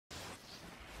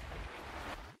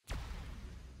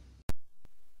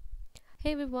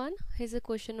Hey everyone, here's a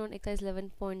question on exercise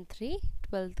 11.3,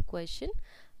 12th question,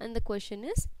 and the question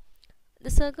is the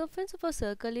circumference of a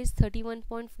circle is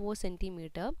 31.4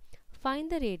 centimeter.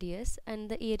 Find the radius and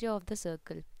the area of the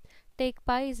circle. Take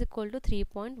pi is equal to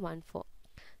 3.14.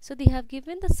 So they have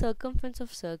given the circumference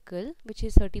of circle, which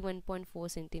is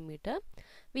 31.4 centimeter.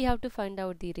 We have to find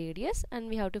out the radius and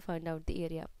we have to find out the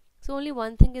area. So only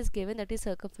one thing is given, that is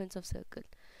circumference of circle.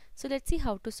 So let's see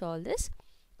how to solve this.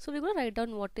 So we're going to write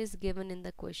down what is given in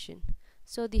the question.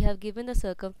 So they have given the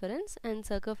circumference, and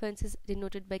circumference is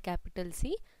denoted by capital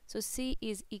C. So C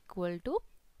is equal to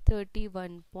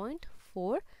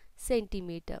 31.4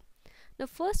 centimeter. Now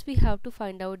first we have to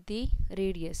find out the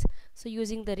radius. So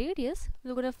using the radius,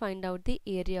 we're going to find out the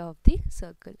area of the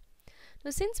circle. Now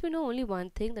since we know only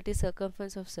one thing, that is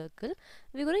circumference of circle,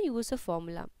 we're going to use a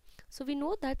formula. So we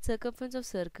know that circumference of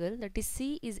circle, that is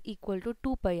C, is equal to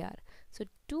 2 pi r. So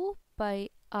 2 pi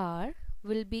r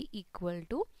will be equal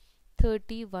to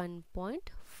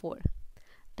 31.4.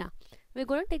 Now we're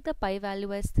going to take the pi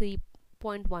value as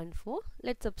 3.14.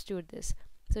 Let's substitute this.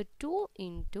 So 2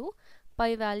 into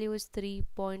pi value is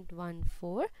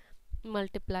 3.14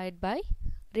 multiplied by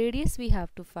radius we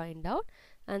have to find out,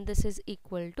 and this is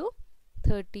equal to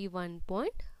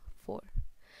 31.4.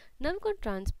 Now I'm going to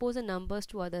transpose the numbers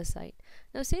to other side.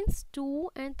 Now since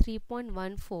 2 and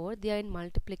 3.14 they are in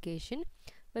multiplication,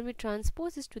 when we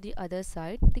transpose this to the other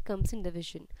side, it comes in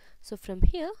division. So from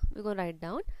here we're going to write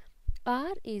down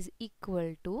r is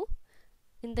equal to,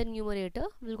 in the numerator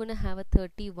we're going to have a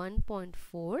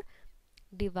 31.4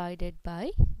 divided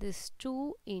by this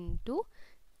 2 into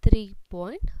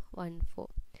 3.14.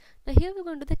 Now here we're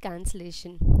going to do the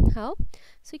cancellation. How?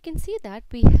 So you can see that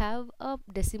we have a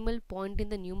decimal point in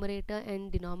the numerator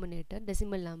and denominator,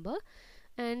 decimal number,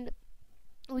 and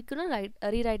we're going to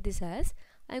rewrite this as,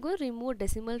 I'm going to remove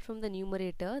decimal from the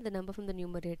numerator, the number from the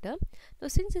numerator. Now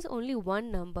since there's only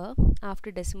one number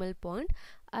after decimal point,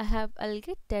 I'll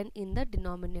get 10 in the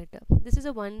denominator. This is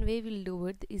a one way we'll do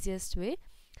it, the easiest way.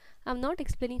 I'm not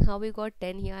explaining how we got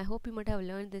 10 here. I hope you might have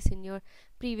learned this in your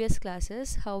previous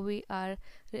classes, how we are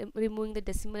removing the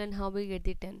decimal and how we get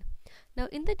the 10. Now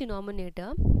in the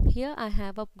denominator, here I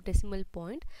have a decimal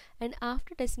point, and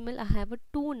after decimal I have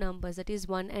two numbers, that is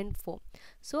 1 and 4.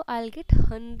 So I'll get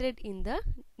 100 in the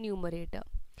numerator.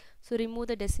 So remove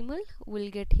the decimal, we'll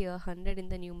get here 100 in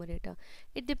the numerator.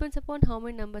 It depends upon how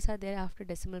many numbers are there after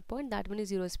decimal point, that many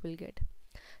zeros we'll get.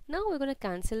 Now we're going to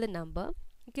cancel the number.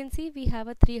 You can see we have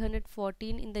a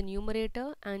 314 in the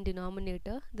numerator and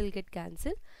denominator, they'll get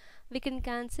cancelled. We can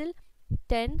cancel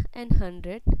 10 and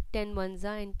 100, 10 ones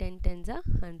are and 10 tens are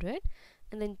 100,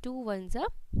 and then 2 ones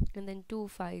are and then 2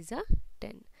 fives are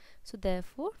 10. So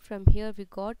therefore from here we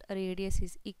got a radius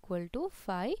is equal to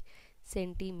 5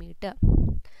 centimeter.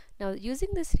 Now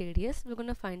using this radius we're going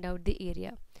to find out the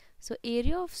area. So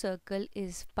area of circle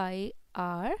is pi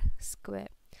r square,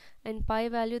 and pi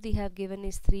value they have given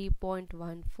is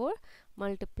 3.14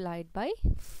 multiplied by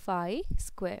 5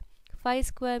 square. 5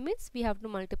 square means we have to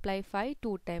multiply 5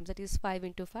 two times, that is 5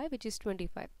 into 5, which is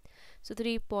 25. So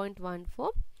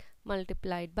 3.14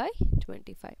 multiplied by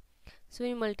 25. So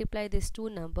when we multiply this two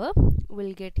number,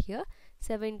 we'll get here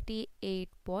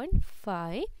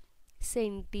 78.5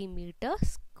 centimeter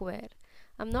square.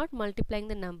 I'm not multiplying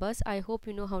the numbers. I hope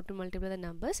you know how to multiply the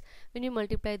numbers. When you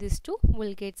multiply these two,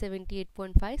 we'll get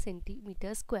 78.5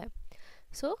 centimeter square.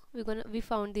 So we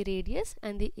found the radius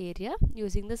and the area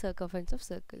using the circumference of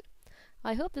circle.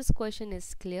 I hope this question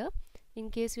is clear. In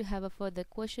case you have a further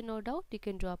question or doubt, you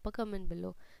can drop a comment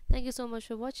below. Thank you so much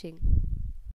for watching.